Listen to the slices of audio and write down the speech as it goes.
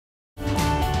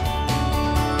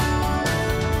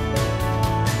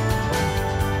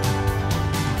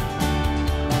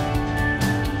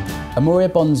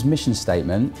M.E.N's mission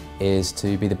statement is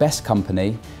to be the best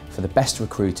company for the best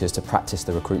recruiters to practice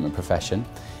the recruitment profession,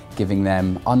 giving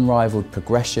them unrivaled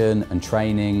progression and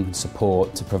training and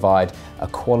support to provide a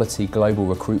quality global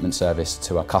recruitment service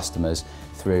to our customers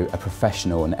through a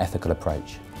professional and ethical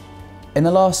approach. In the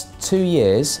last 2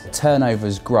 years, turnover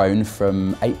has grown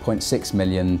from 8.6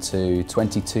 million to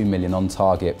 22 million on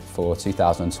target for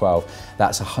 2012.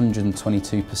 That's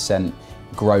 122%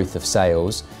 growth of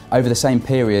sales. Over the same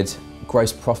period,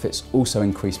 gross profits also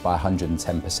increased by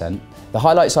 110%. The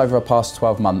highlights over our past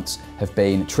 12 months have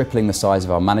been tripling the size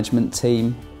of our management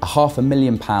team, a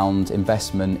 £500,000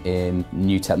 investment in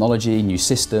new technology, new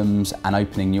systems, and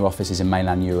opening new offices in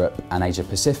mainland Europe and Asia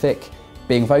Pacific,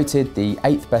 being voted the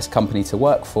 8th best company to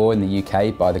work for in the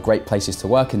UK by the Great Places to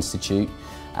Work Institute,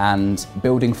 and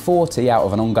building 40 out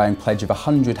of an ongoing pledge of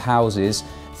 100 houses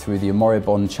through the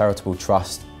M.E.N Charitable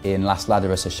Trust in Las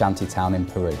Laderas, a shanty town in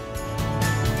Peru.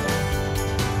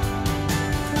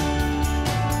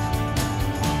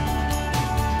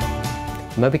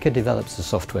 Mobica develops the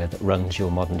software that runs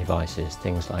your modern devices,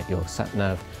 things like your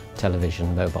sat-nav,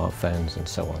 television, mobile phones and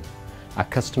so on. Our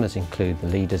customers include the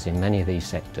leaders in many of these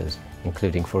sectors,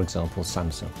 including, for example,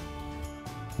 Samsung.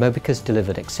 Mobica's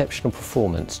delivered exceptional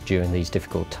performance during these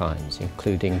difficult times,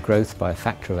 including growth by a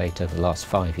factor of 8 over the last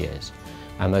 5 years.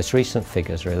 Our most recent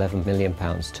figures are £11 million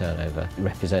turnover,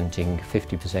 representing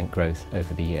 50% growth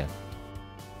over the year.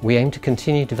 We aim to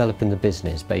continue developing the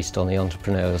business based on the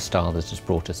entrepreneurial style that has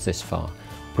brought us this far,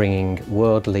 bringing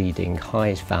world-leading,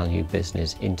 highest-value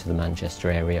business into the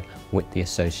Manchester area with the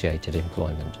associated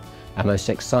employment. Our most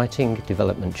exciting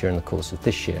development during the course of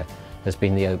this year has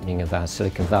been the opening of our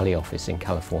Silicon Valley office in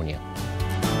California.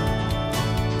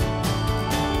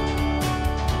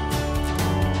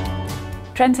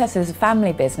 Trendsetter is a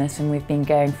family business and we've been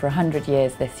going for 100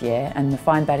 years this year, and the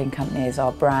Fine Bedding Company is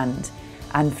our brand.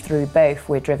 And through both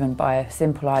we're driven by a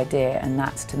simple idea, and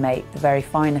that's to make the very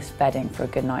finest bedding for a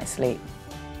good night's sleep.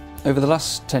 Over the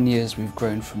last 10 years we've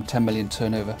grown from 10 million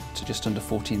turnover to just under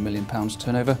 14 million pounds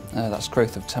turnover. That's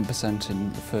growth of 10%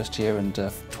 in the first year and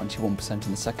 21%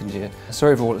 in the second year. So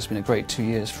overall it's been a great 2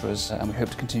 years for us, and we hope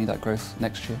to continue that growth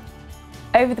next year.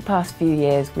 Over the past few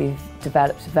years we've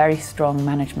developed a very strong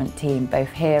management team,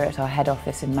 both here at our head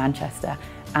office in Manchester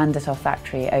and at our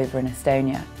factory over in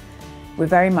Estonia. We're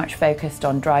very much focused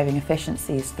on driving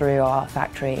efficiencies through our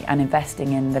factory and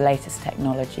investing in the latest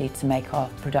technology to make our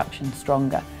production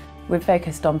stronger. We're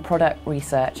focused on product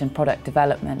research and product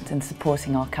development and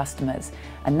supporting our customers,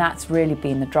 and that's really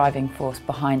been the driving force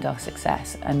behind our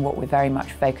success and what we're very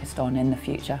much focused on in the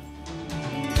future.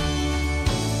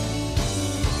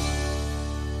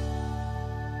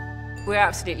 We're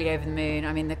absolutely over the moon.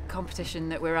 I mean, the competition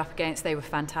that we're up against, they were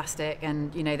fantastic,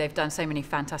 and you know, they've done so many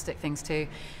fantastic things too.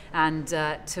 And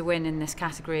to win in this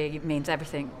category means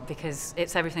everything, because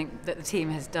it's everything that the team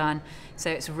has done.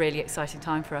 So it's a really exciting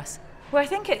time for us. Well, I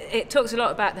think it talks a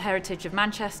lot about the heritage of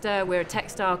Manchester. We're a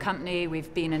textile company.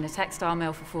 We've been in a textile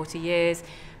mill for 40 years.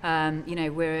 You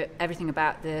know, we're everything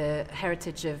about the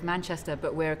heritage of Manchester,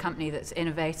 but we're a company that's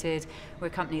innovated, we're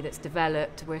a company that's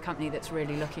developed, we're a company that's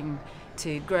really looking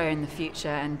to grow in the future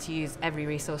and to use every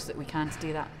resource that we can to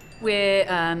do that.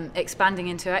 We're expanding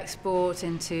into export,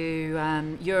 into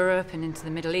Europe and into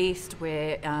the Middle East.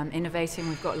 We're innovating.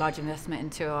 We've got large investment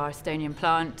into our Estonian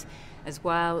plant as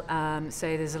well,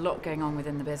 so there's a lot going on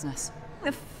within the business.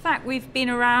 The fact we've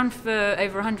been around for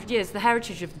over 100 years, the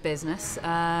heritage of the business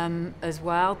as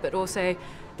well, but also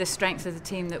the strength of the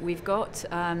team that we've got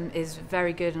is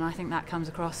very good, and I think that comes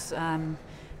across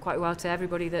quite well to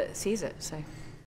everybody that sees it. So.